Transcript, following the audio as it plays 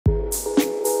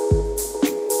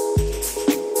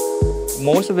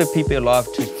Most of the people love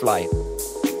to fly.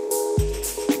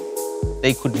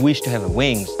 They could wish to have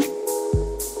wings.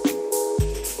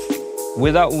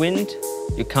 Without wind,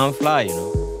 you can't fly, you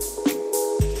know.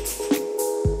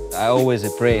 I always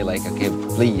pray, like, okay,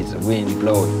 please, wind,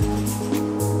 blow.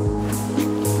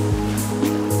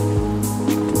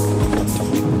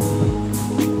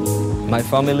 My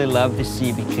family love the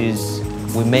sea because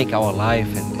we make our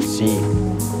life in the sea.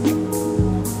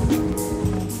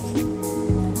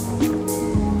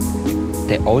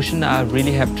 The ocean I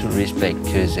really have to respect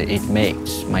because it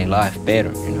makes my life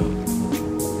better, you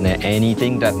know. And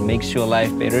anything that makes your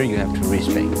life better, you have to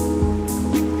respect.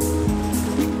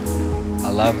 I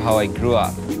love how I grew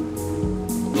up.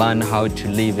 Learn how to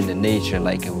live in the nature,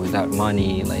 like without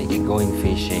money, like going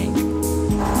fishing.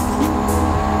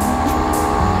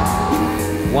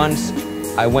 Once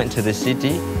I went to the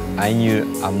city, I knew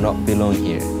I'm not belong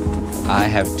here. I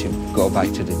have to go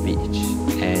back to the beach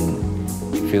and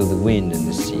feel the wind and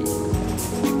the sea.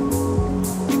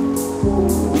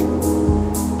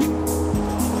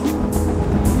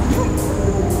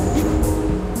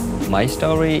 My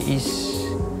story is,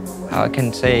 how I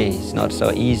can say, it's not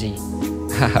so easy.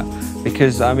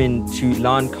 Because, I mean, to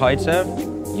learn kitesurf,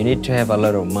 you need to have a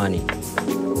lot of money.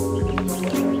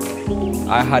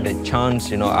 I had a chance,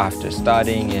 you know, after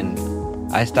studying, and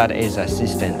I started as an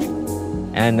assistant.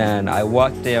 And then I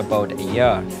worked there about a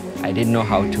year. I didn't know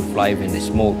how to fly even a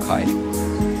small kite.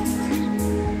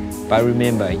 But I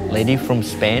remember a lady from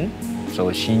Spain,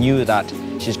 so she knew that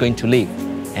she's going to leave.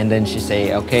 And then she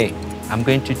said, okay, I'm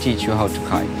going to teach you how to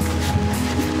kite.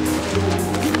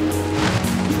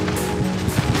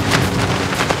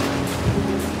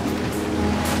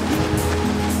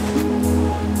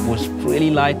 It was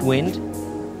really light wind,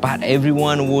 but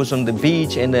everyone was on the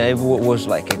beach and everyone was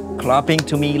like clapping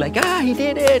to me like, ah, he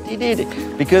did it, he did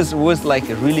it. Because it was like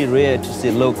really rare to see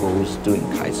locals doing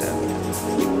kitesurf.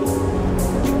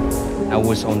 I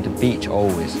was on the beach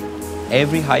always.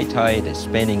 Every high tide,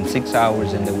 spending 6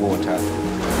 hours in the water.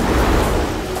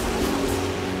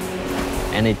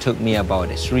 And it took me about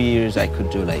 3 years. I could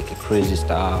do like crazy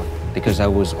stuff because I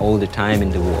was all the time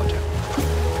in the water.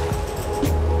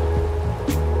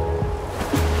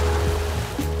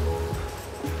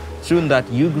 Soon that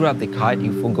you grab the kite,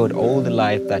 you forgot all the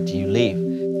life that you live.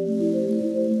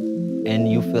 And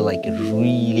you feel like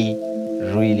really,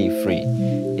 really free.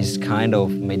 It's kind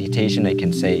of meditation, I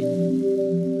can say.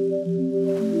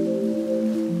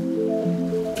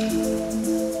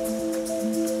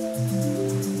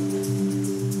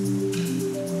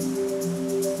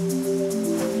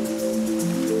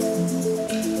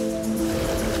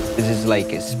 This is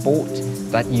like a sport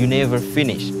that you never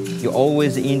finish. You're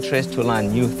always interested to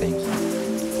learn new things.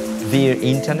 Via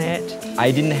internet, I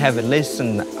didn't have a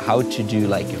lesson how to do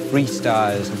like a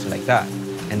freestyle or something like that.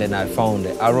 And then I found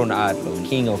Aaron Adlo,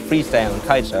 king of freestyle and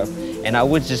kitesurf, and I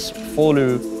would just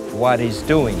follow what he's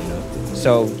doing, you know.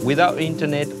 So without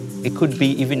internet, it could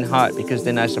be even hard because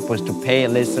then I'm supposed to pay a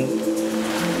lesson.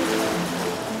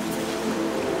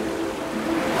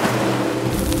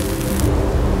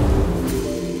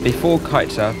 Before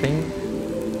kitesurfing,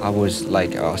 I was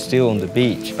like still on the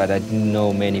beach, but I didn't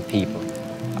know many people.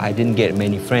 I didn't get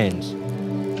many friends.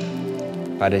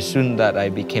 But as soon that I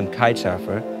became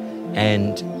kitesurfer,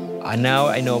 and now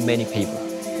I know many people.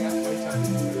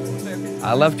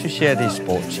 I love to share this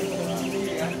sport.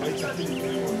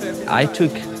 I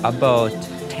took about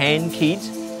 10 kids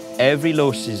every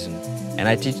low season, and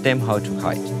I teach them how to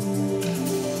kite.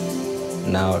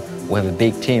 Now we have a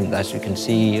big team, as you can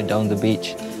see down the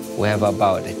beach. We have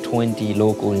about 20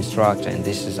 local instructors, and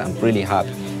this is, I'm really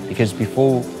happy because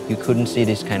before you couldn't see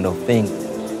this kind of thing.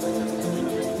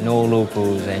 No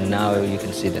locals, and now you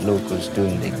can see the locals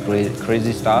doing the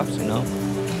crazy stuff, you know.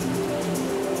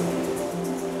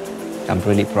 I'm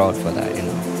really proud for that, you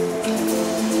know.